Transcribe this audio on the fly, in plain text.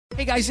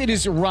Hey guys, it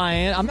is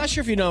Ryan. I'm not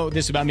sure if you know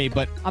this about me,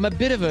 but I'm a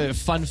bit of a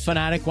fun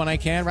fanatic when I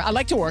can. I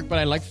like to work, but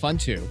I like fun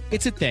too.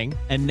 It's a thing.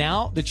 And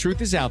now the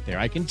truth is out there.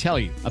 I can tell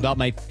you about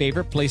my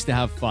favorite place to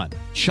have fun.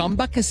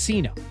 Chumba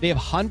Casino. They have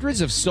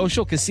hundreds of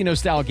social casino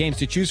style games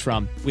to choose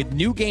from with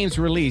new games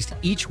released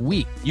each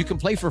week. You can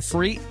play for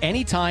free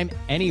anytime,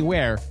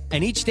 anywhere.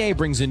 And each day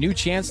brings a new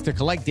chance to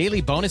collect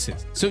daily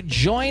bonuses. So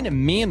join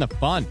me in the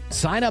fun.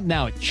 Sign up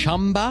now at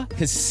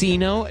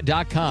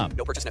ChumbaCasino.com.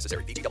 No purchase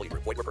necessary. VGW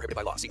Group. Void where prohibited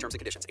by law. See terms and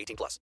conditions.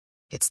 18+.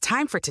 It's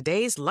time for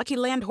today's Lucky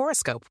Land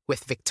horoscope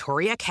with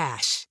Victoria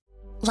Cash.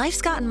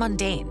 Life's gotten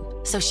mundane,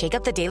 so shake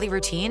up the daily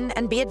routine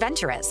and be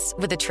adventurous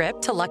with a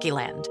trip to Lucky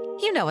Land.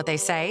 You know what they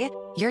say.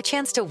 Your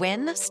chance to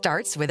win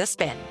starts with a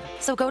spin.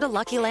 So go to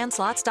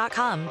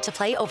LuckyLandSlots.com to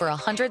play over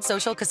 100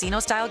 social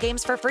casino-style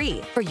games for free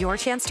for your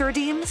chance to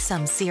redeem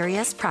some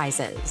serious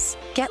prizes.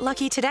 Get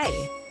lucky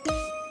today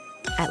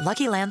at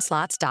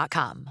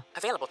LuckyLandSlots.com.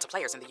 Available to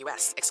players in the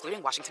U.S.,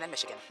 excluding Washington and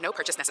Michigan. No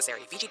purchase necessary.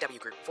 VGW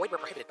Group. Void where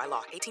prohibited by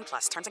law.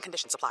 18+. Terms and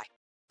conditions apply.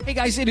 Hey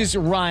guys, it is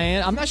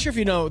Ryan. I'm not sure if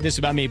you know this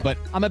about me, but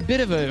I'm a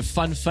bit of a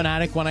fun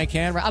fanatic when I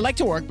can. I like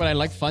to work, but I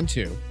like fun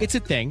too. It's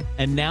a thing.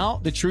 And now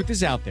the truth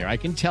is out there. I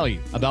can tell you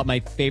about my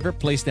favorite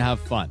place to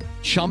have fun.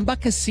 Chumba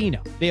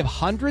Casino. They have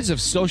hundreds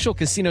of social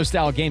casino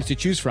style games to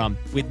choose from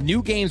with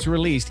new games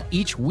released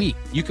each week.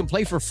 You can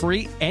play for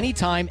free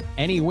anytime,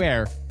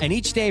 anywhere. And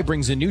each day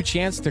brings a new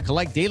chance to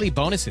collect daily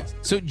bonuses.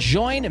 So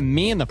join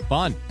me in the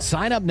fun.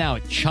 Sign up now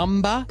at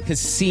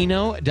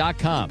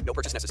ChumbaCasino.com. No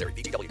purchase necessary.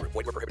 VGW Group.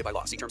 Void where prohibited by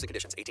law. See terms and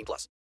conditions.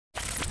 18+.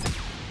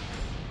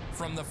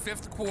 From the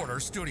Fifth Quarter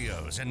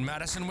Studios in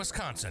Madison,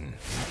 Wisconsin,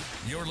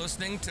 you're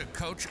listening to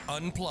Coach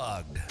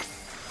Unplugged.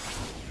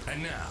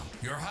 And now,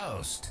 your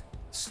host,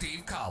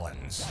 Steve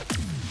Collins.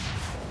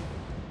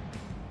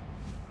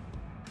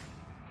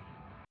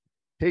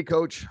 Hey,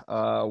 Coach.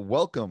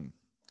 Welcome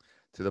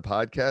to the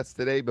podcast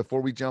today.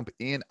 Before we jump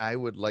in, I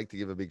would like to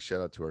give a big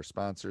shout out to our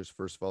sponsors.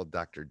 First of all,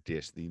 Dr.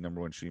 Dish, the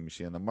number one shooting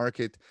machine on the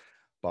market,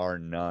 bar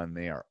none.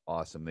 They are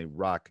awesome. They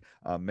rock.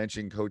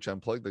 Mention Coach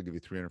Unplugged. They'll give you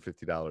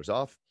 $350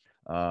 off.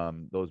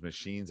 Those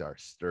machines are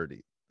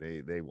sturdy.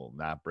 They will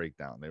not break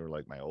down. They were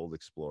like my old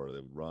Explorer.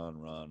 They would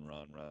run.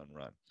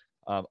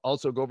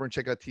 Also, go over and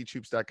check out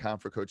teachhoops.com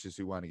for coaches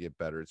who want to get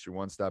better. It's your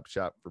one-stop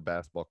shop for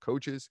basketball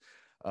coaches.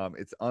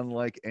 It's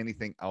unlike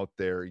anything out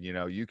there. You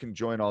know, you can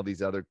join all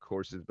these other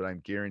courses, but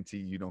I'm guarantee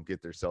you don't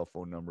get their cell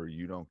phone number.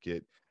 You don't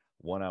get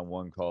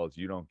one-on-one calls.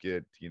 You don't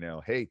get,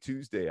 hey,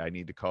 Tuesday, I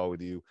need to call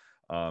with you.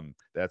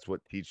 That's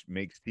what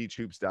makes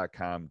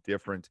teachhoops.com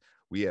different.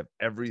 We have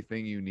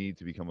everything you need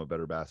to become a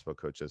better basketball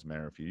coach. Doesn't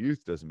matter if you're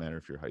youth, doesn't matter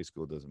if you're high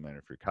school, doesn't matter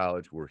if you're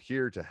college. We're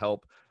here to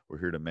help. We're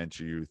here to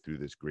mentor you through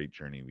this great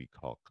journey we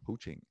call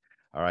coaching.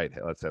 All right,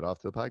 let's head off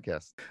to the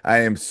podcast. I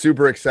am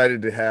super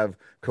excited to have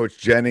Coach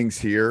Jennings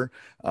here,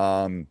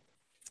 and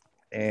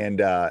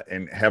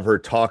have her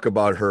talk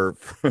about her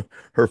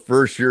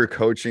first year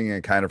coaching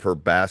and kind of her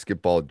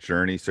basketball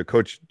journey. So,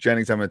 Coach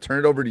Jennings, I'm going to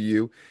turn it over to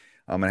you.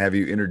 I'm going to have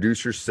you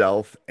introduce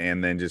yourself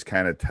and then just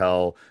kind of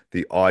tell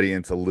the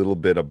audience a little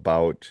bit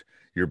about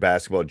your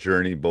basketball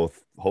journey,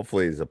 both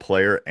hopefully as a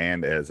player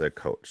and as a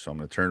coach. So I'm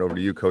going to turn it over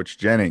to you, Coach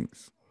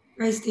Jennings.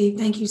 Great, Steve.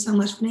 Thank you so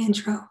much for the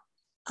intro.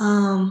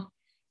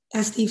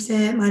 As Steve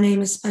said, my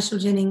name is Special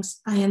Jennings.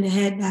 I am the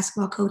head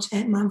basketball coach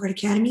at Montverde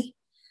Academy.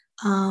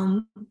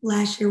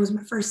 Last year was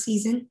my first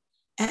season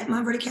at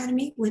Montverde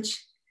Academy, which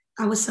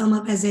I would sum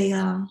up as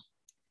a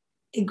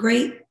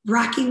great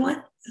rocky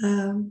one.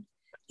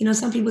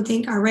 Some people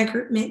think our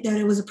record meant that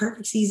it was a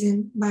perfect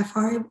season. By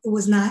far, it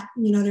was not.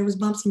 There was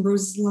bumps and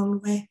bruises along the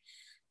way,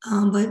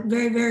 but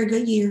very, very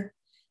good year.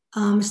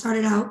 I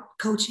started out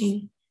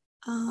coaching,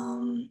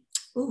 don't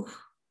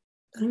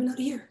even know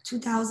the year,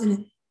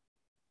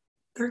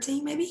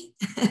 2013 maybe,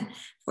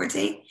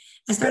 14.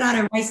 I started out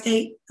at Wright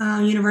State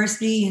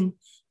University, and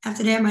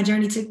after that, my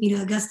journey took me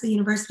to Augusta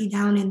University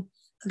down in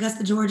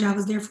Augusta, Georgia. I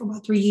was there for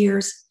about 3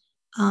 years.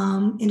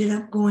 Ended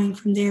up going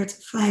from there to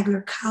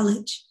Flagler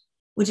College,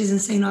 which is in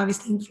St.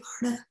 Augustine,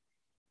 Florida,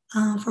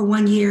 for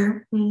 1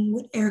 year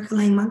with Erica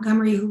Lane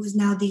Montgomery, who is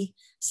now the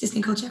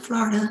assistant coach at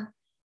Florida.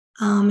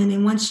 And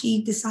then once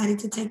she decided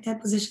to take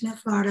that position at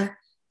Florida,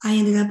 I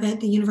ended up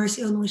at the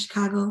University of Illinois,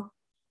 Chicago,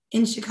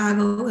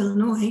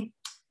 Illinois,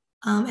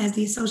 as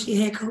the associate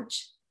head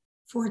coach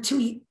for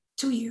two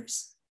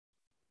years.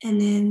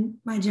 And then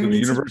my journey. So the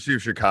University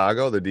of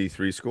Chicago, the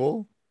D3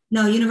 school?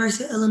 No,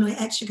 University of Illinois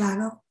at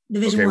Chicago,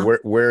 Division I.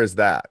 Where is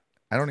that?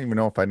 I don't even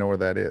know if I know where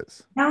that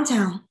is.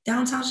 Downtown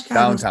Chicago.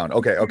 Downtown.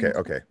 Okay.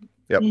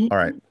 Yep. Mm-hmm. All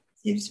right.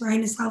 It's right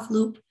in the South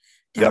Loop,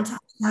 downtown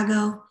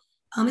Chicago.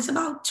 It's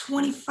about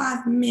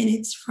 25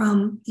 minutes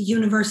from the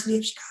University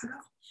of Chicago.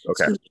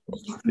 Okay.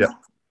 Yep.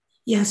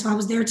 Yeah. So I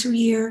was there 2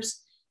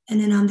 years,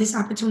 and then this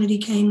opportunity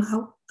came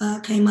up,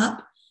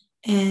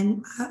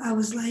 and I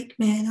was like,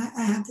 man,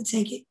 I have to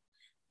take it.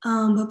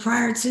 But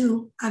prior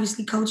to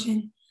obviously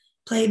coaching,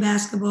 played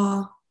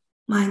basketball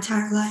my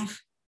entire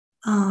life.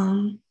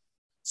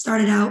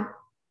 Started out,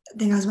 I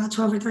think I was about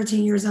 12 or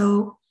 13 years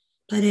old,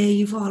 played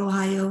AAU for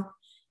Ohio,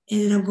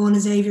 ended up going to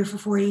Xavier for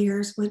 4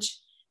 years, which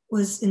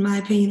was, in my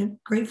opinion, a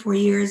great 4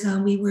 years.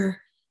 We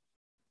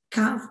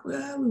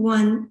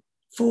won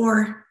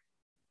 4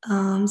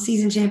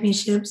 season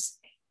championships,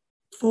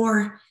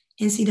 4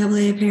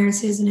 NCAA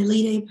appearances, and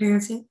Elite Eight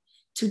appearance in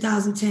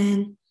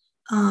 2010.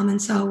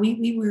 And so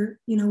we were,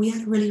 we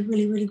had a really,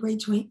 really, really great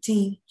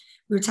team.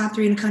 We were top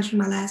 3 in the country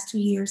my last 2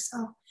 years.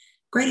 So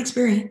great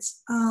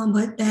experience.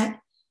 But that,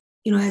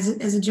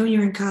 as a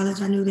junior in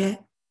college, I knew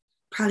that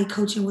probably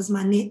coaching was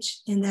my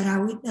niche, and that I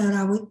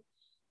would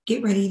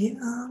get ready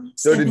to.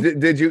 So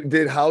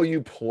did how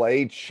you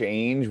play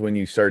change when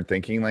you started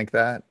thinking like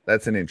that?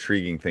 That's an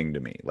intriguing thing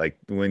to me. Like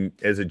when,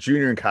 as a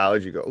junior in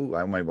college, you go, "Oh,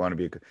 I might want to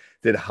be."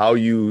 Did how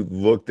you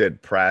looked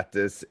at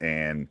practice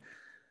and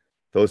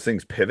those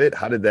things pivot?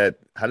 How did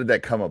that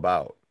come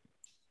about?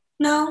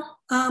 No,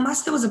 I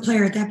still was a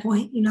player at that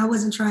point. I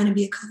wasn't trying to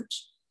be a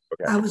coach.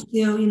 Okay. I was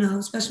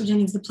still, Special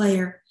Jennings, the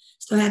player.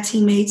 Still had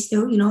teammates.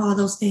 Still, all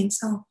those things.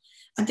 So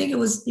I think it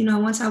was,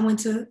 once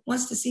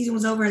the season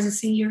was over as a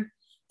senior,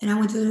 and I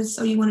went to the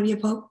So You Want to Be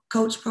a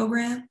Coach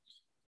program,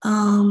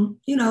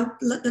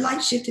 the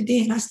light shifted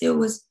then. I still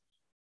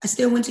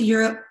went to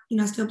Europe,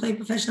 I still played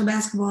professional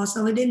basketball.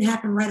 So it didn't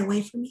happen right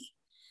away for me.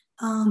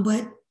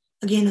 But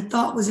again, the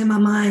thought was in my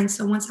mind.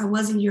 So once I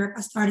was in Europe,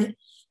 I started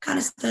kind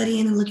of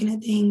studying and looking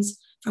at things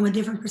from a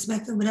different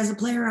perspective. But as a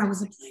player, I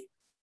was a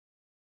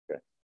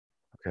player.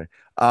 Okay.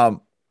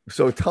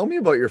 So tell me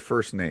about your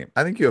first name.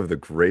 I think you have the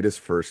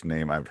greatest first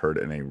name I've heard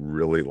in a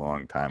really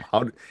long time.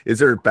 Is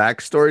there a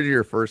backstory to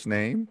your first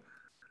name?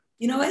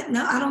 You know what?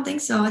 No, I don't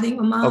think so. I think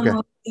my mom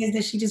always says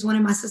that she just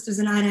wanted my sisters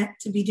and I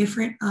to be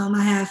different.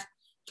 I have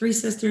 3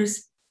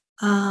 sisters.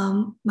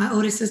 My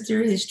oldest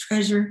sister is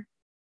Treasure.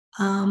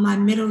 My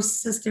middle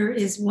sister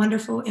is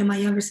Wonderful, and my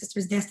younger sister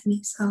is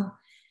Destiny. So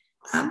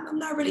I'm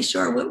not really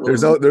sure what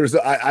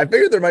I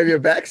figured there might be a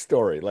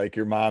backstory. Like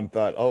your mom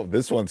thought, oh,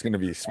 this one's going to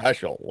be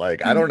special.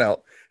 Like, I don't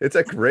know. It's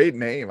a great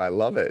name. I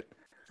love it.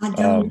 I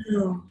don't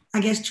know. I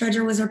guess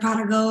Treasure was her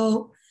pot of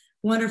gold.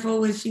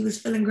 Wonderful she was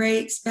feeling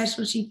great.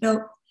 Special, she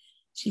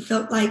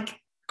felt like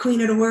queen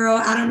of the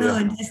world. I don't know.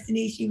 And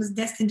Destiny, she was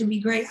destined to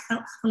be great. I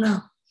don't know.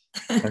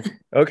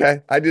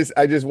 Okay. I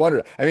just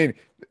wondered. I mean,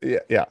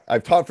 yeah.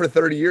 I've taught for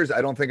 30 years.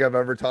 I don't think I've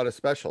ever taught a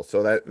special.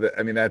 So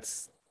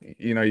that's,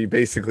 you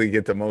basically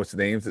get the most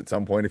names at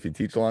some point if you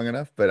teach long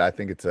enough, but I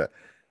think it's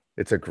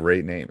a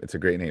great name. It's a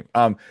great name.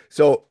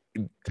 So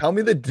tell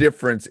me the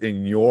difference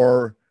in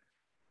your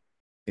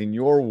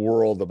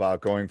world about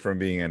going from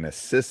being an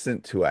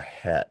assistant to a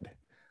head.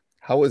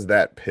 How is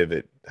that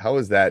pivot? How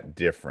is that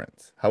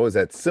different? How is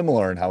that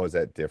similar and how is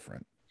that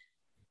different?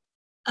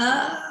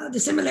 The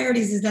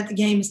similarities is that the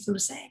game is still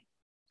the same.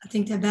 I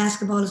think that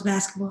basketball is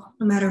basketball,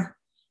 no matter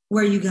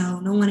where you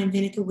go. No one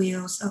invented the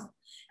wheel. So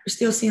we're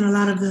still seeing a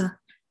lot of the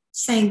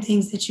same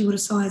things that you would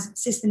have saw as an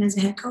assistant, as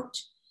a head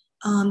coach.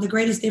 The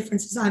greatest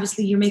difference is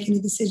obviously you're making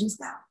the decisions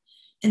now,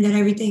 and that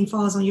everything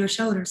falls on your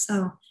shoulders.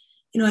 So,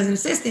 as an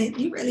assistant,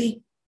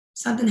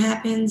 something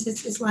happens.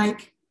 It's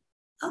like,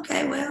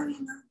 okay, well,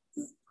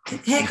 the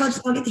head coach is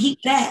going to get the heat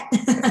for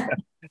that.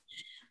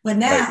 But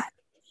now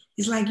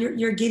it's like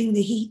you're getting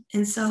the heat.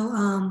 And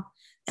so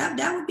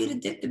that would be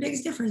the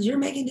biggest difference. You're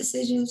making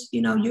decisions,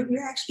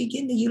 you're actually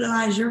getting to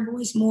utilize your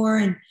voice more,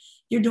 and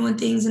you're doing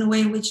things in a way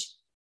in which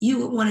you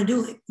would want to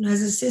do it.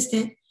 As an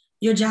assistant,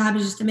 your job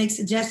is just to make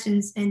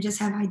suggestions and just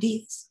have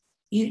ideas.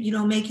 You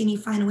don't make any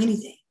final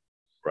anything.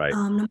 Right.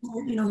 No matter,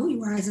 who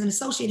you are. As an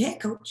associate head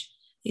coach,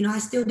 I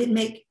still didn't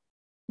make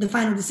the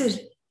final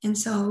decision. And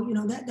so,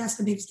 that's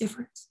the biggest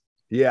difference.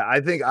 Yeah, I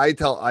think I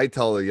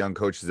tell the young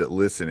coaches that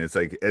listen, it's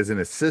like, as an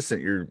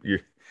assistant,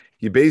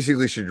 you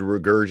basically should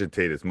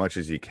regurgitate as much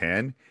as you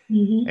can,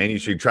 and you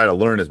should try to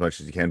learn as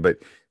much as you can. But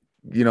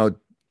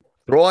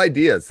throw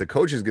ideas. The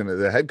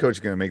head coach is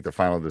gonna make the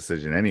final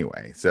decision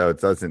anyway. So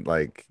it doesn't,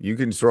 like, you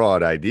can throw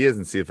out ideas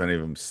and see if any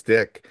of them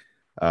stick,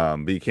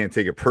 but you can't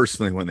take it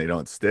personally when they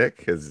don't stick,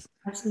 because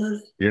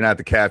you're not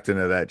the captain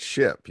of that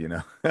ship.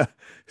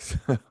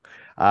 So,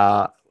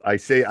 I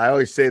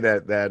always say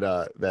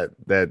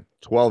that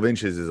 12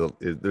 inches is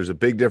there's a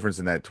big difference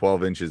in that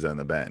 12 inches on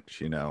the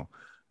bench,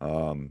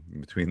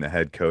 between the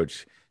head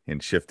coach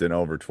and shifting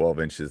over 12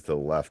 inches to the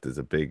left it's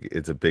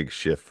a big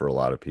shift for a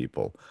lot of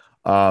people.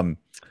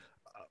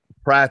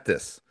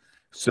 Practice.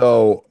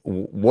 So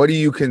what do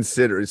you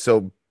consider?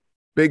 So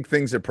big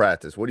things at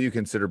practice. What do you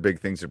consider big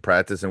things at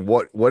practice? And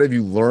what have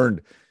you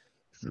learned?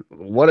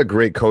 What a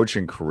great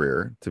coaching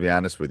career, to be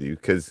honest with you,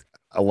 because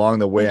along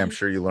the way, I'm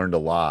sure you learned a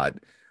lot.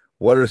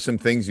 What are some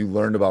things you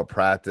learned about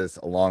practice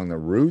along the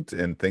route,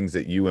 and things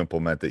that you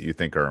implement that you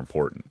think are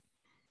important?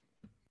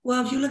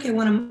 Well, if you look at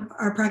one of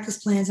our practice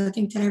plans, I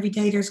think that every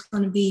day there's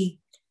going to be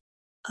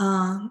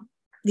the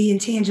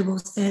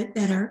intangibles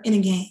that are in a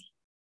game.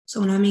 So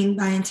what I mean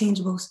by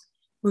intangibles,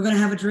 we're going to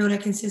have a drill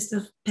that consists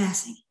of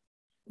passing.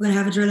 We're going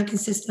to have a drill that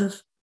consists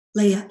of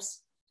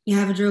layups. You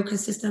have a drill that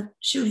consists of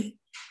shooting.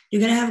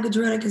 You're going to have a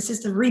drill that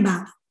consists of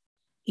rebounding,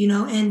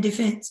 and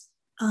defense,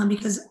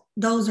 because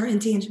those are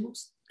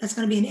intangibles. That's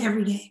going to be in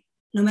every game,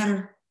 no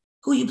matter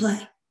who you play.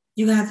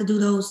 You're going to have to do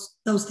those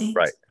things.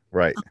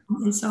 Right.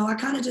 And so I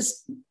kind of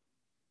just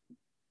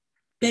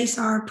base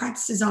our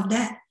practices off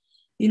that.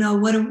 You know,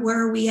 where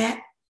are we at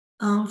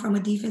from a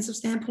defensive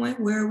standpoint?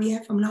 Where are we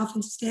at from an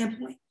offensive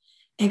standpoint?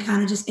 And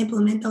kind of just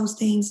implement those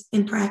things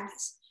in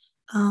practice.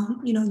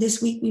 You know,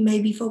 this week we may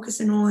be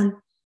focusing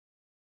on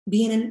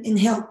being in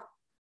help.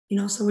 You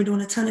know, so we're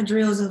doing a ton of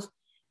drills of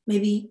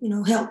maybe, you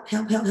know, help,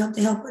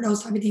 or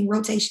those type of things,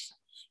 rotation.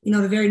 You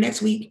know, the very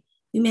next week,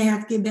 we may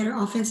have to get better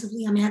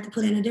offensively. I may have to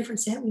put in a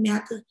different set. We may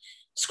have to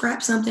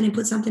scrap something and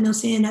put something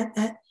else in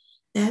that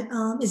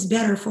is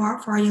better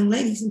for our young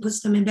ladies and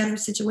puts them in better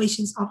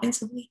situations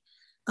offensively.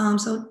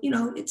 So, you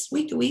know, it's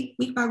week to week,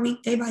 week by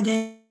week, day by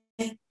day,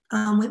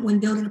 when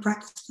building a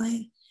practice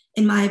plan,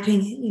 in my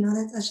opinion. You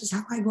know, that's just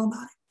how I go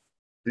about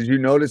it. Did you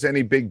notice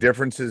any big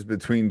differences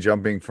between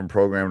jumping from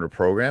program to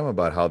program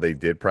about how they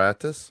did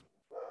practice?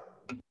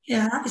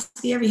 Yeah,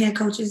 obviously every head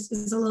coach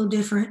is a little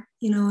different,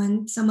 you know,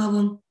 and some of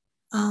them,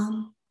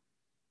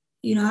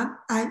 you know,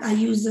 I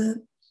use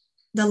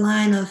the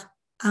line of,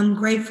 I'm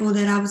grateful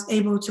that I was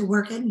able to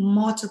work at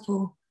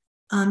multiple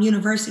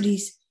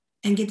universities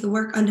and get to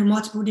work under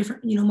multiple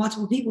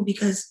people,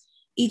 because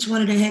each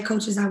one of the head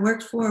coaches I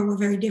worked for were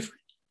very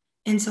different.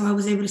 And so I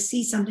was able to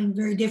see something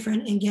very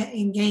different and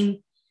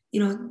gain,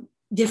 you know,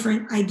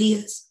 different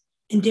ideas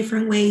and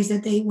different ways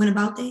that they went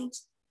about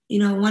things. You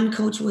know, one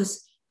coach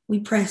we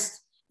pressed.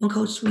 One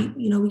coach, we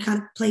kind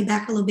of played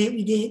back a little bit.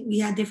 We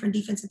had different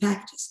defensive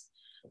packages.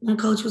 One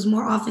coach was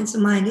more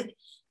offensive minded.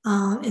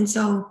 And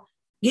so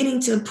getting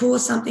to pull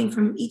something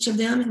from each of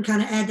them and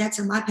kind of add that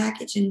to my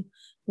package and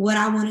what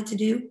I wanted to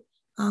do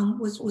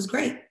was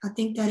great. I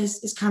think that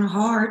is kind of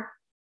hard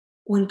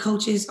when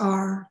coaches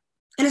are,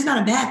 and it's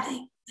not a bad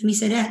thing. Let me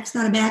say that. It's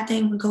not a bad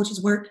thing when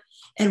coaches work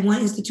at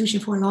one institution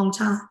for a long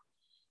time.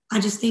 I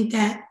just think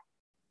that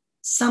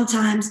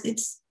sometimes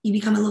you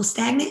become a little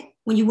stagnant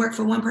when you work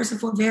for one person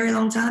for a very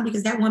long time,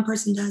 because that one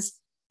person does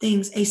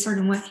things a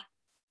certain way.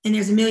 And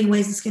there's a million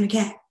ways to skin a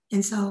cat.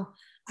 And so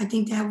I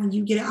think that when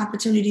you get an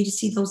opportunity to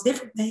see those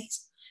different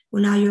ways,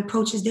 well, now your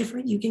approach is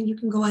different. You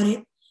can go at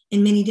it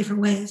in many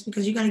different ways,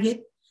 because you're going to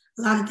get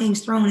a lot of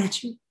things thrown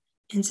at you.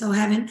 And so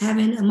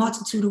having a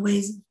multitude of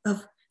ways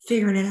of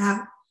figuring it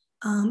out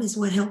is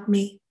what helped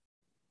me.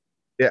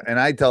 Yeah, and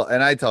I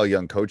tell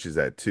young coaches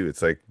that too.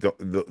 It's like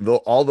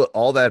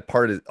all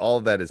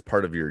that is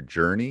part of your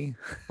journey.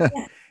 Yeah.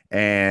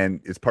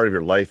 And it's part of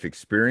your life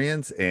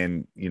experience,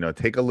 and, you know,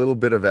 take a little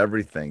bit of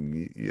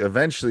everything.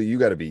 Eventually you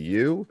got to be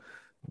you,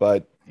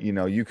 but, you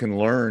know, you can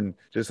learn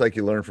just like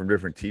you learn from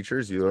different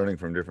teachers, you're learning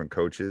from different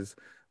coaches.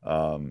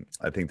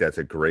 I think that's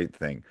a great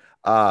thing.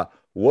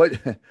 What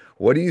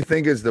do you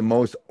think is the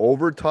most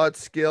overtaught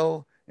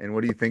skill, and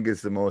what do you think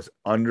is the most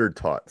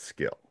undertaught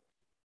skill?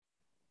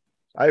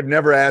 I've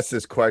never asked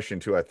this question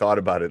too. I thought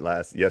about it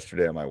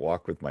yesterday on my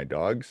walk with my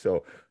dog.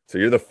 So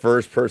you're the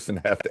first person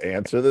to have to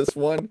answer this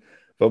one.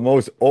 But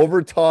most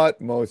overtaught,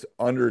 most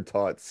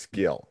undertaught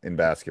skill in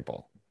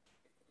basketball?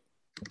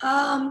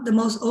 The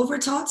most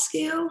overtaught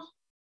skill,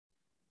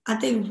 I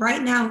think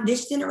right now,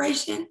 this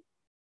generation,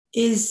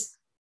 is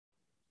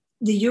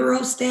the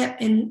Euro step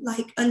and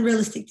like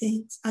unrealistic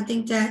things. I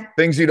think that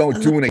things you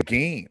don't do in a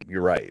game.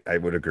 You're right. I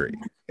would agree.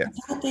 Yeah. A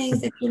lot of things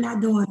that you're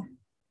not doing.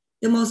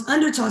 The most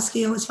undertaught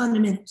skill is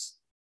fundamentals.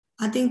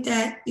 I think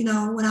that, you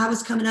know, when I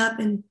was coming up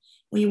and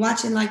when you're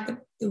watching like the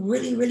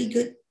really, really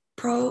good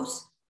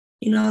pros,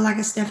 you know, like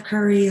a Steph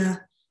Curry,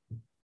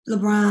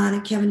 LeBron,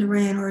 and Kevin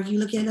Durant, or if you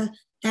look at a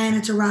Diana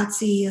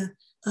Taurasi,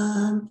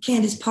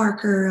 Candace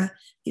Parker,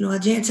 you know, a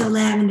Jantel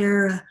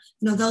Lavender,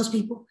 you know, those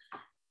people,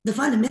 the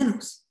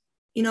fundamentals.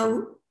 You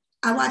know,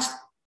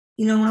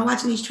 when I'm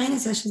watching these training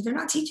sessions, they're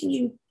not teaching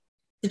you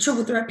the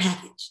triple threat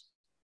package.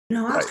 You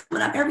know, I was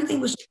coming up, everything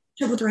was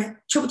triple threat,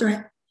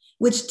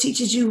 which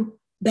teaches you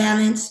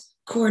balance,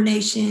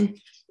 coordination,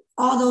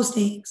 all those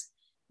things.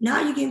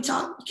 Now you can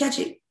catch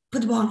it,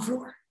 put the ball on the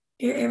floor.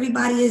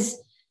 Everybody is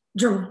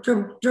dribble.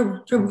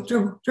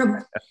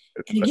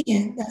 And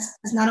again,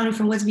 that's not only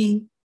from what's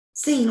being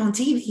seen on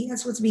TV,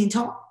 that's what's being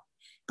taught.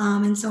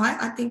 And so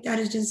I think that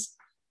is just,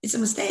 it's a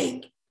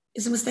mistake.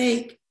 It's a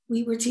mistake.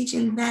 We were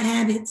teaching bad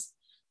habits.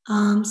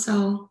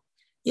 So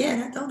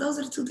yeah, those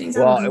are the two things.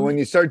 Well, and when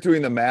you start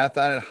doing the math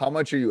on it, how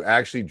much are you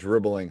actually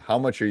dribbling? How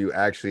much are you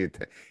actually,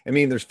 I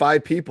mean, there's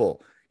 5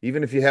 people,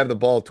 even if you have the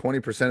ball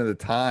 20% of the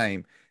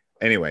time.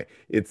 Anyway,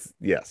 it's,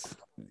 yes,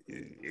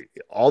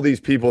 all these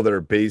people that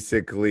are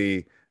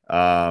basically,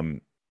 all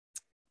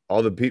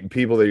the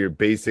people that you're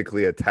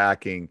basically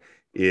attacking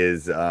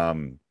is,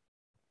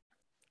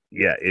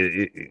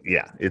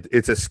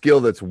 it's a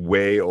skill that's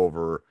way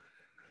over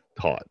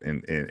taught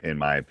in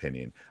my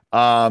opinion.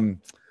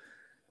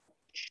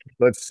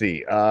 Let's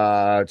see.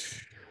 Let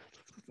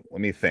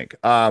me think.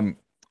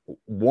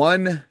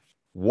 One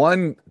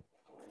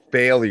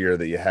failure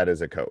that you had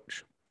as a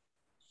coach.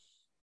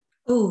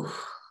 Oh,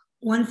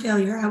 one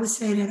failure. I would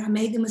say that I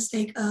made the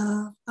mistake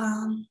of,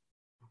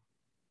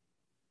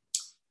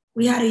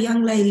 we had a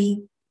young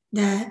lady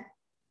that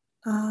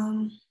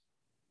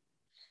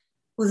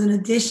was an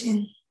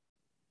addition.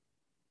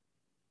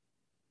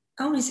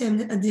 I only say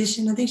an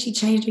addition. I think she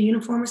changed her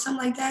uniform or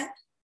something like that.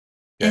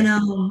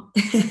 And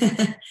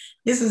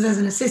this was as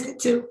an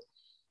assistant too.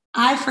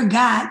 I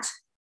forgot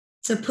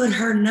to put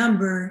her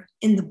number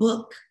in the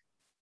book.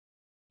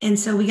 And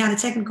so we got a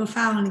technical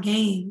foul in the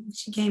game.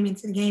 She came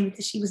into the game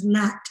because she was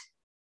not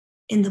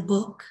in the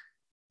book.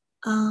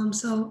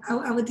 So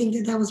I would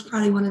think that was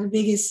probably one of the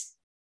biggest,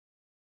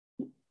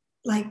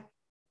 like,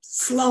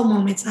 slow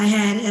moments I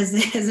had as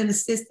an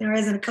assistant or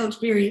as a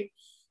coach, period.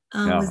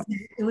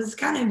 It was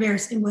kind of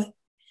embarrassing, but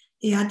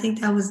yeah, I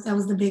think that was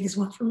the biggest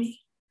one for me.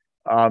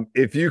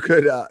 If you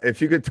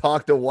could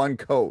talk to one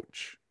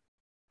coach,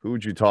 who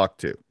would you talk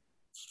to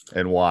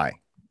and why?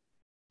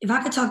 If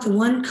I could talk to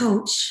one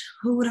coach,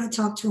 who would I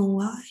talk to and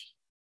why?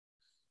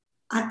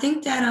 I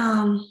think that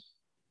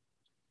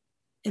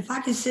if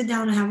I could sit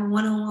down and have a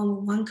one-on-one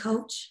with one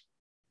coach,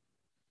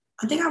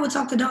 I think I would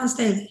talk to Dawn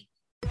Staley.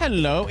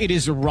 Hello, it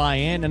is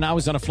Ryan, and I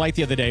was on a flight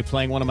the other day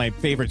playing one of my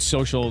favorite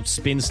social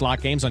spin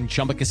slot games on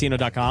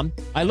ChumbaCasino.com.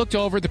 I looked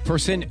over at the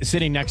person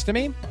sitting next to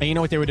me, and you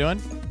know what they were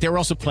doing? They were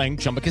also playing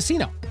Chumba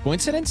Casino.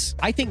 Coincidence?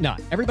 I think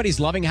not. Everybody's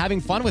loving having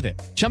fun with it.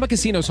 Chumba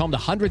Casino is home to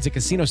hundreds of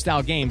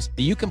casino-style games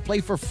that you can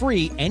play for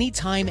free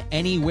anytime,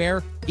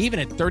 anywhere, even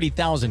at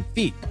 30,000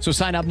 feet. So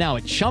sign up now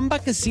at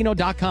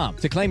ChumbaCasino.com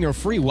to claim your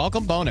free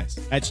welcome bonus.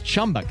 That's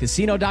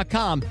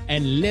ChumbaCasino.com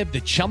and live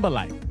the Chumba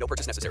life. No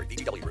purchase necessary.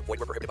 VGW Group. Void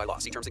where prohibited by law.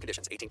 See terms and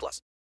conditions.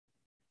 18+.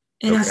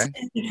 And I said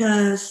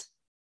because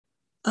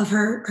of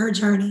her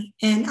journey.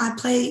 And I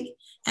played,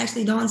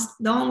 actually, Dawn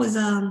was,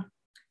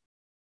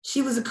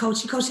 she was a coach.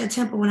 She coached at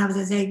Temple when I was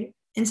at Xavier.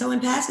 And so in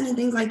passing and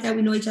things like that,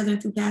 we know each other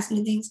through passing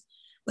and things.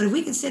 But if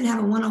we can sit and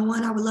have a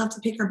one-on-one, I would love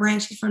to pick her brain.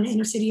 She's from the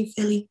inner city of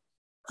Philly.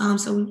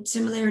 So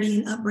similarity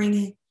in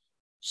upbringing.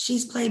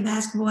 She's played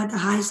basketball at the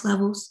highest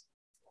levels.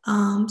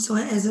 So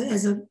as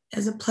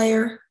a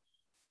player,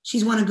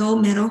 she's won a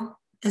gold medal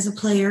as a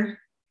player.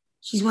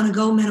 She's won a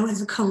gold medal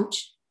as a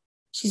coach.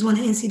 She's won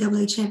an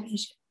NCAA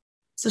championship.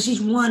 So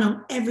she's won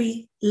on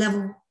every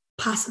level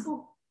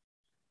possible.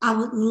 I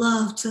would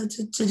love to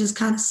just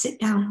kind of sit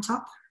down and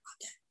talk to her about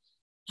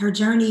that. Her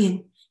journey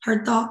and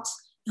her thoughts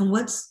and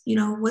what's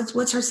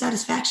her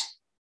satisfaction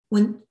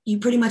when you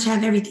pretty much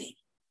have everything.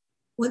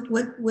 Where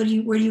do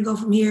you go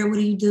from here? What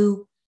do you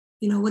do?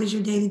 What is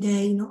your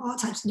day-to-day? All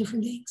types of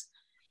different things.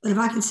 But if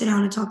I can sit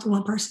down and talk to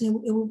one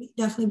person, it will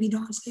definitely be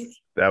Dawn Staley.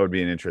 That would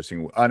be an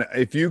interesting one.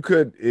 If you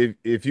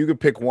could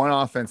pick one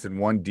offense and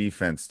one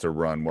defense to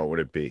run, what would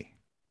it be?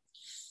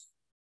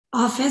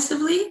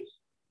 Offensively,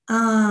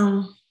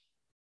 I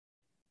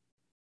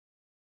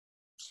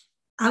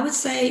would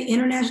say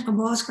international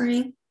ball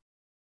screen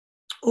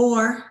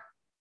or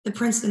the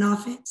Princeton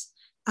offense.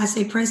 I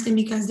say Princeton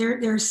because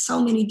there are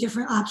so many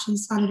different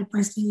options out of the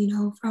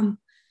Princeton, from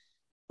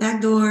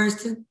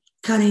backdoors to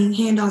cutting,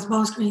 handoffs,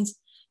 ball screens,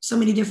 so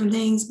many different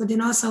things. But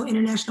then also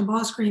international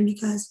ball screen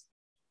because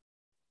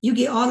you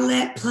get all of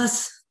that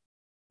plus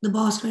the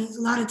ball screens.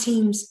 A lot of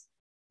teams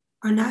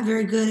are not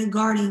very good at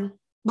guarding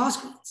ball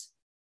screens.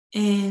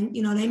 And,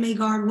 they may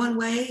guard one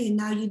way and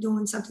now you're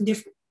doing something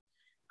different.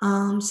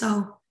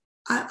 So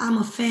I'm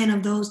a fan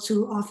of those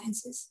two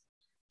offenses.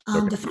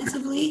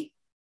 Defensively,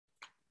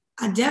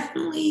 I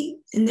definitely,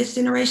 in this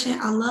generation,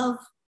 I love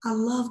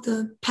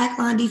the pack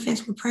line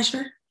defense with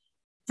pressure.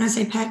 And I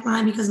say pack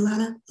line because a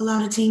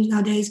lot of teams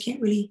nowadays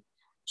can't really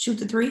shoot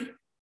the three.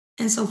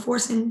 And so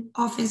forcing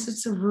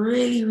offenses to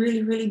really,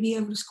 really, really be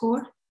able to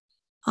score.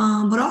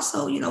 But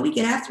also, we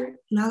get after it.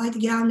 I like to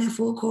get out in that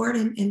full court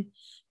and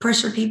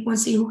pressure people and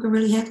see who can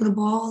really handle the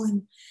ball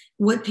and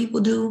what people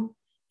do,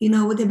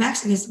 with their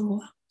backs against the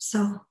wall.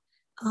 So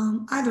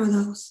either of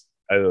those.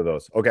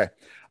 Okay.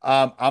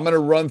 I'm going to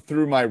run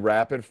through my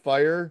rapid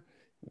fire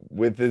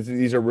with this.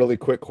 These are really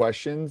quick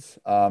questions.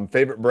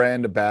 Favorite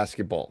brand of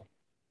basketball,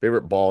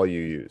 favorite ball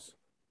you use?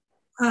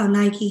 Oh,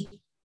 Nike.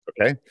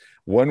 Okay.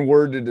 One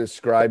word to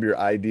describe your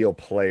ideal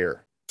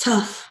player.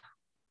 Tough.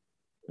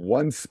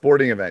 One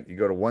sporting event. You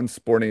go to one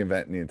sporting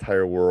event in the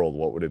entire world.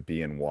 What would it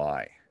be and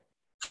why?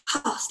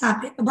 Oh,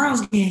 stop it. The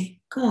Browns game.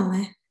 Come on,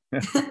 man.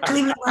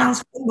 Cleveland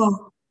Browns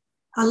football.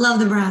 I love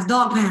the Browns.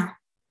 Dog pound.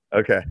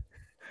 Okay.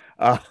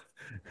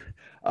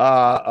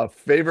 A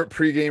favorite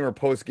pregame or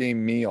postgame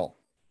meal?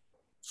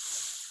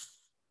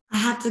 I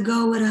have to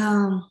go with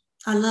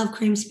I love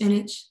cream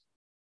spinach.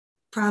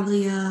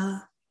 Probably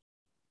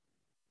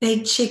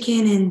baked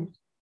chicken and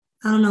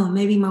I don't know,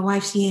 maybe my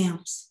wife's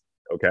yams.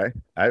 Okay.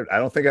 I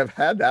don't think I've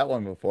had that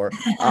one before.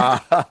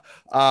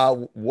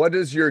 What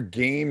does your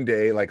game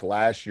day like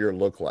last year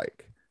look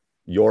like?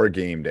 Your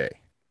game day?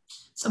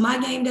 So my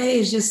game day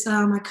is just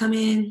I come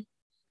in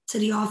to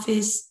the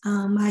office.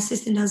 My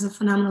assistant does a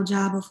phenomenal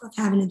job of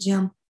having a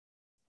gym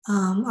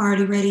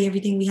already ready,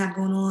 everything we have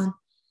going on.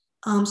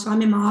 So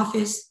I'm in my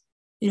office.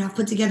 I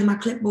put together my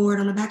clipboard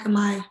on the back of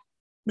my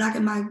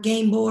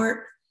game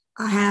board.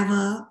 I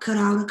have cut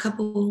out a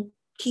couple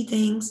key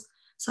things.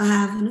 So I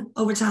have an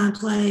overtime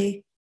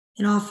play,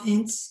 an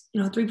offense,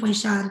 3-point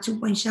shot, a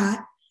 2-point shot,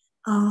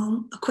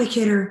 a quick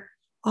hitter,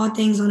 all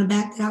things on the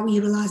back that I will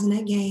utilize in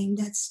that game.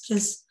 That's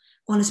just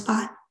on the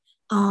spot.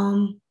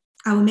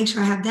 I will make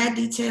sure I have that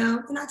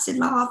detail. And I'd sit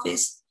in my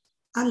office.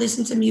 I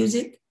listen to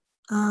music.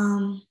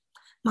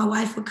 my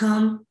wife would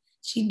come.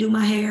 She'd do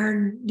my hair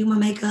and do my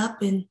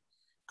makeup. And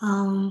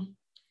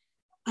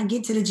I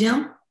get to the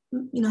gym.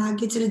 I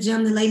get to the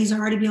gym. The ladies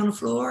already be on the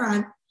floor.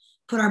 I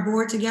put our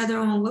board together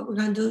on what we're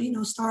going to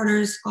do,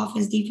 starters,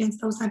 offense, defense,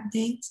 those type of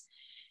things.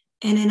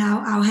 And then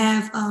I'll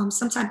have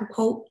some type of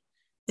quote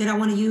that I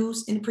want to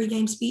use in the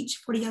pregame speech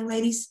for the young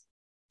ladies,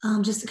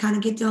 just to kind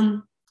of get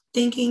them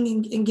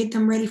thinking and get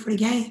them ready for the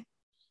game.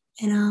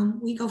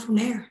 And we go from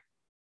there.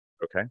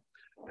 Okay.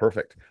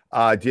 Perfect.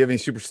 Do you have any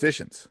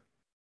superstitions?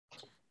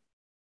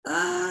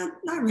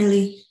 Not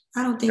really.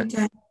 I don't think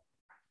that.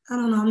 I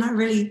don't know. I'm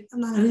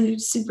not a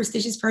huge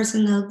superstitious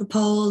person. The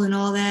pole and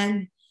all that.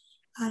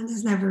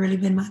 That's never really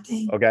been my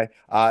thing. Okay.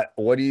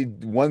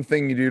 One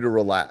thing you do to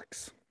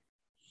relax?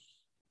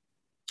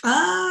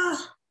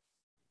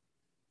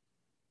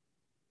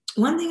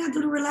 One thing I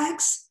do to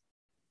relax.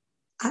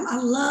 I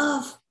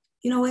love,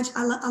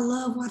 I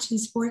love watching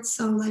sports.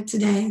 So like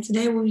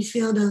today will be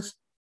filled of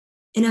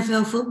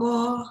NFL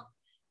football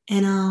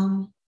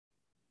and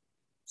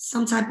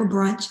some type of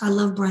brunch. I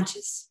love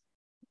brunches.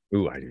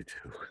 Ooh, I do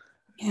too.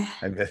 Yeah.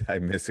 I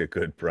miss a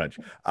good brunch.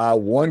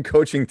 One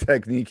coaching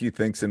technique you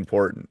think's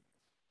important?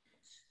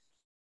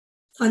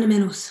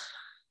 Fundamentals.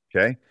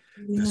 Okay.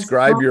 Yes.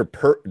 Describe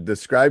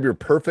your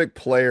perfect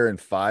player in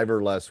 5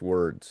 or less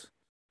words.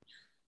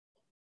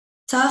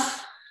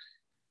 Tough,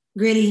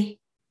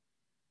 gritty,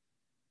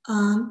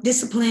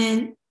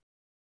 disciplined,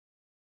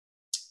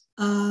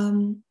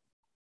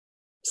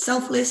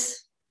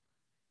 selfless,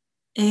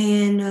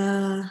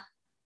 and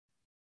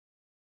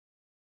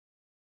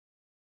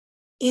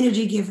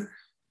energy giver.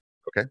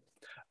 Okay.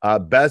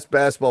 Best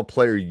basketball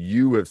player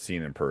you have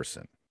seen in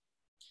person.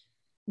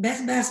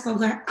 Best basketball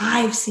player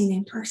I've seen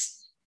in person.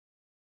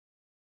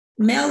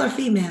 Male or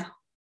female?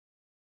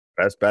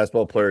 Best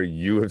basketball player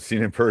you have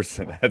seen in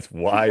person. That's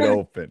wide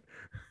open.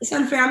 It's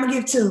unfair. I'm going to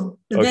give 2.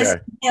 The best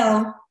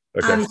male,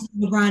 obviously,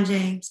 LeBron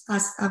James.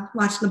 I've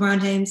watched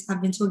LeBron James.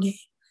 I've been to a game.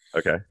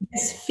 Okay.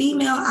 Best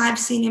female I've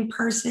seen in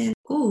person.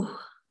 Ooh.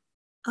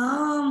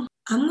 I'm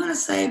going to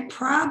say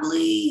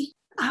probably,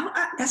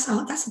 that's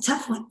a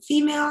tough one.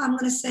 Female, I'm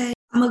going to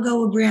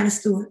go with Breanna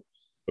Stewart.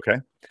 Okay.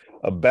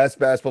 A best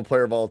basketball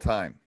player of all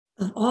time.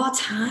 Of all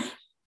time?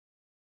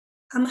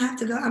 I'm going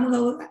to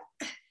go with,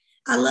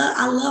 I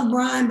love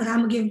Brian, but I'm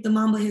going to give the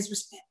Mamba his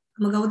respect.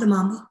 I'm going to go with the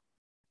Mamba.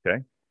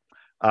 Okay.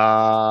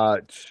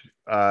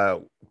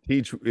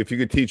 If you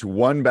could teach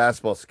one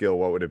basketball skill,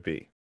 what would it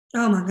be?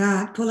 Oh my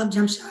God. Pull up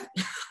jump shot.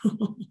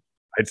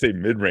 I'd say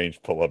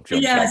mid-range pull-up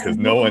jump shot, because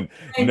no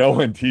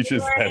one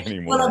teaches that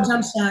anymore. Pull-up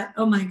jump shot.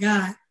 Oh my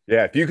God.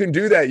 Yeah, if you can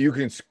do that, you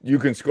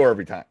can score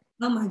every time.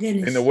 Oh my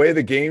goodness. In the way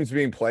the game's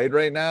being played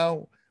right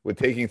now, with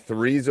taking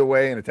threes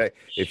away and attack,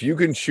 if you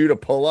can shoot a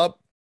pull-up,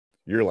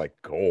 you're like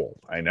gold.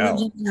 I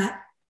know.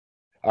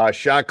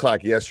 Shot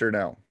clock, yes or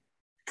no?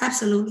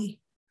 Absolutely.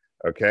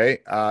 Okay.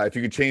 If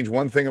you could change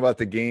one thing about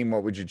the game,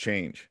 what would you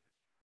change?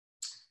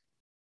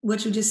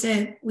 What you just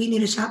said. We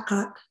need a shot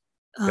clock.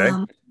 Okay.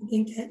 I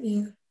think that,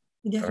 yeah.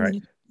 We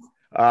definitely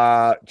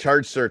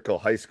Charge circle,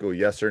 high school,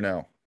 yes or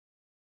no?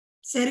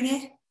 Say it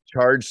again.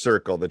 Charge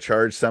circle, the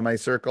charge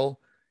semicircle,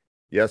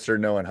 yes or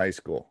no in high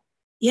school?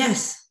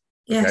 Yes.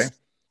 Okay.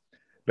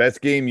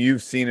 Best game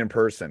you've seen in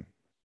person?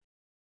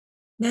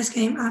 Best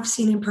game I've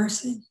seen in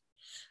person.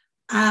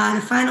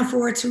 The Final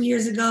Four 2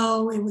 years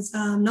ago, it was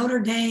Notre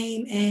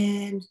Dame,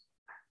 and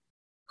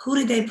who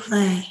did they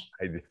play?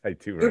 I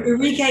too remember.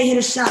 Enrique hit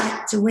a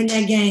shot to win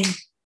that game.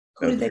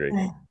 Who did they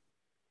play?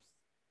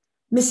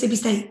 Mississippi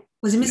State.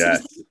 Was it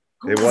Mississippi State?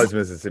 It was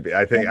Mississippi.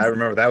 I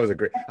remember that was a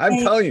great. I'm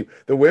telling you,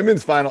 the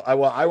women's final.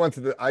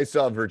 I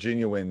saw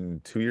Virginia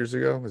win 2 years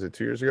ago. Was it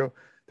 2 years ago?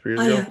 3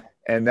 years ago? Yeah.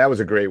 And that was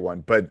a great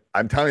one. But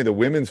I'm telling you, the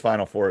women's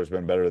Final Four has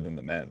been better than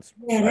the men's.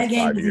 Yeah, that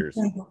game was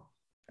incredible.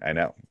 I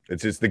know.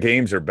 It's just the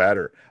games are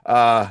better.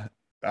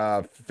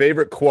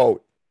 Favorite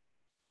quote?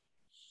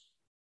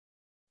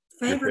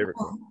 Favorite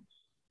quote?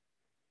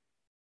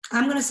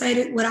 I'm going to say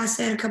that what I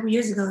said a couple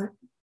years ago.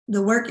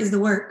 The work is the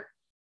work.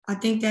 I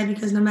think that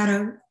because no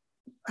matter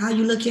how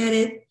you look at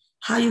it,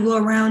 how you go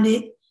around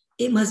it,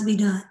 it must be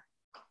done.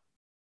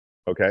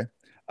 Okay.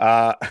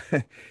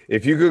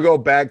 If you could go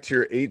back to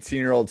your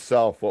 18-year-old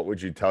self, what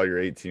would you tell your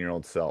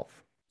 18-year-old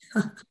self?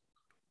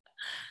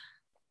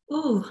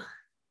 Ooh,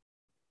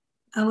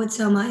 I would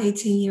tell my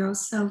 18-year-old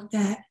self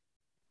that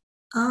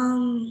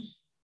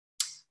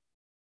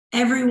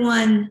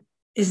everyone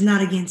is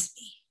not against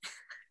me.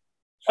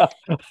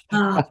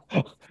 I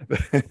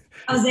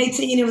was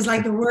 18. It was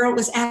like the world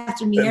was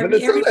after me.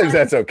 Sometimes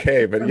that's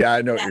okay, but yeah,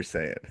 I know what you're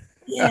saying.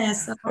 Yeah,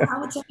 so I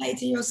would tell my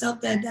 18-year-old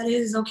self that it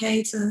is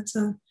okay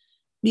to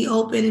be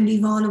open and be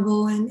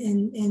vulnerable,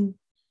 and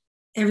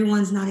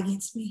everyone's not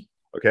against me.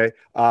 Okay.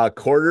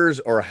 Quarters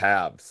or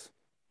halves?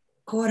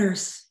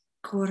 Quarters.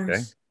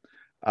 Okay.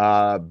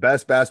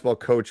 Best basketball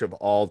coach of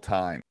all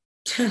time?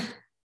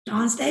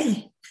 Dawn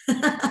Staley.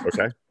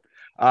 Okay.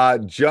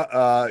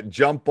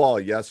 Jump ball,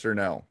 yes or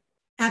no?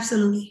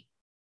 Absolutely.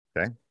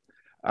 Okay.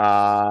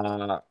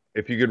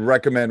 If you could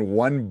recommend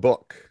one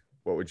book,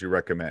 what would you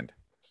recommend?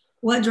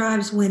 What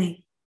Drives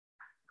Winning.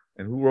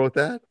 And who wrote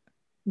that?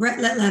 Brett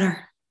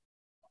Letter.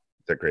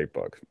 It's a great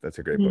book. That's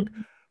a great book.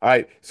 All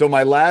right. So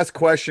my last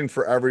question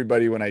for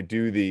everybody when I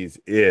do these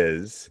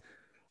is,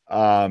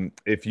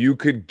 if you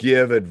could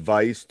give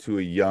advice to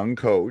a young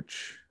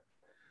coach,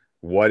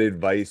 what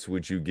advice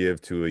would you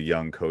give to a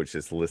young coach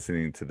that's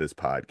listening to this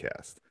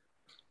podcast?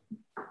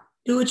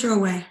 Do it your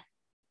way.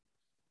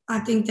 I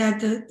think that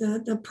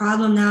the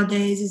problem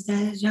nowadays is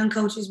that as young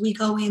coaches, we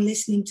go in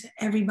listening to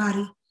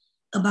everybody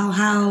about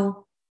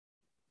how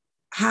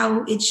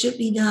it should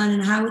be done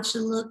and how it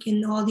should look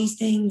and all these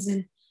things.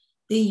 And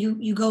then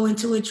you go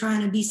into it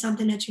trying to be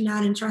something that you're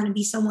not and trying to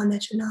be someone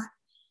that you're not.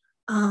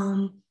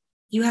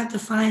 You have to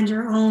find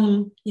your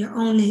own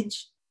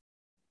niche.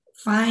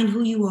 Find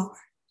who you are.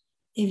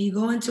 If you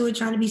go into it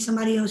trying to be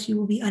somebody else, you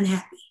will be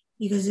unhappy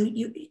because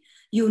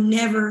you'll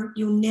never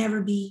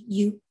be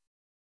you.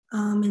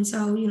 And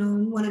so,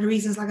 one of the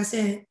reasons, like I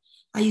said,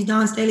 I use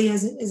Dawn Staley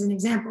as an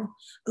example.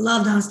 I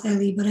love Dawn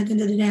Staley, but at the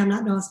end of the day, I'm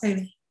not Dawn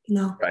Staley,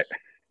 Right.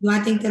 Do I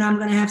think that I'm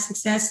going to have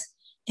success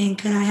and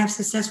could I have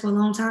success for a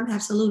long time?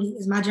 Absolutely.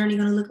 Is my journey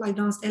going to look like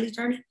Dawn Staley's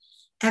journey?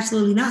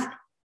 Absolutely not.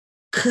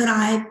 Could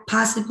I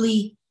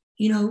possibly,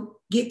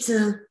 get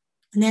to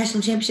a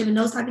national championship and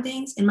those type of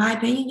things? In my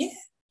opinion, yeah.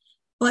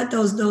 But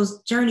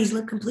those journeys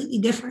look completely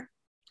different.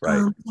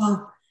 Right.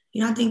 So,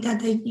 I think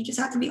that you just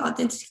have to be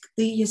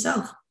authentically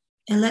yourself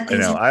and let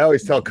things happen. I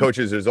always tell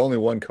coaches there's only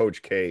one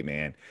Coach K,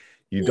 man.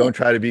 You don't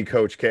try to be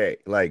Coach K.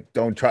 Like,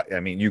 don't try. I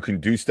mean, you can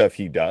do stuff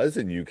he does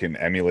and you can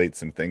emulate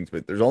some things,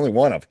 but there's only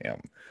one of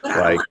him. But I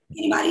don't want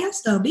anybody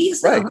else, though. Be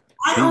yourself. Right.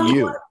 I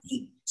only want to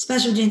be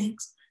Special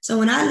Jennings. So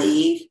when I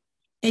leave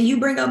and you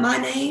bring up my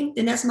name,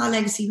 then that's my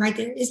legacy right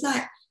there. It's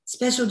not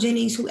Special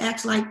Jennings who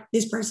acts like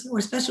this person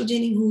or Special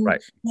Jennings who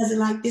doesn't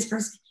like this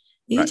person.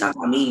 When you talk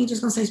about me, you're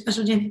just going to say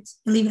Special Jennings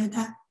and leave it at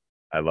that.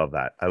 I love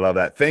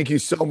that. Thank you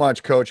so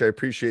much, Coach. I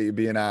appreciate you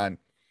being on.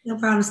 No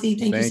problem, Steve.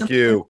 Thank you so much.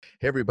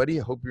 Hey, everybody.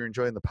 I hope you're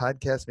enjoying the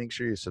podcast. Make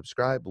sure you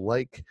subscribe,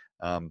 like.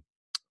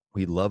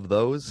 We love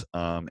those.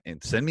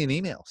 And send me an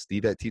email,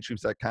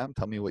 steve@teachhoops.com.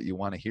 Tell me what you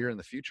want to hear in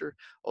the future.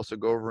 Also,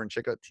 go over and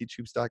check out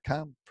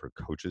teachhoops.com for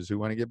coaches who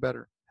want to get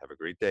better. Have a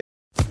great day.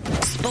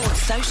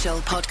 Sports Social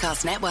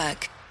Podcast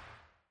Network.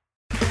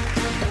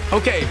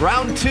 Okay,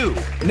 round two.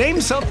 Name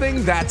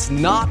something that's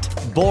not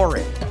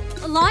boring.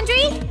 A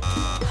laundry?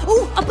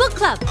 Ooh, a book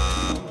club.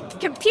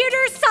 Computer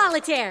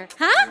solitaire,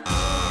 huh?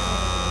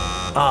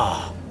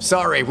 Ah,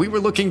 sorry, we were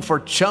looking for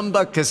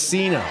Chumba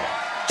Casino.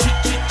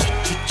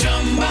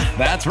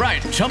 That's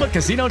right,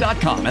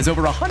 ChumbaCasino.com has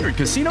over 100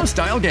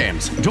 casino-style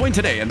games. Join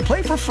today and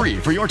play for free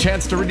for your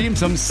chance to redeem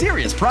some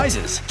serious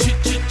prizes.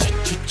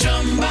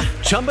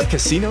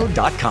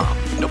 ChumbaCasino.com.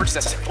 No purchase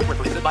necessary. Void where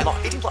prohibited by law.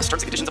 18+ terms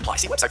and conditions apply.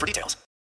 See website for details.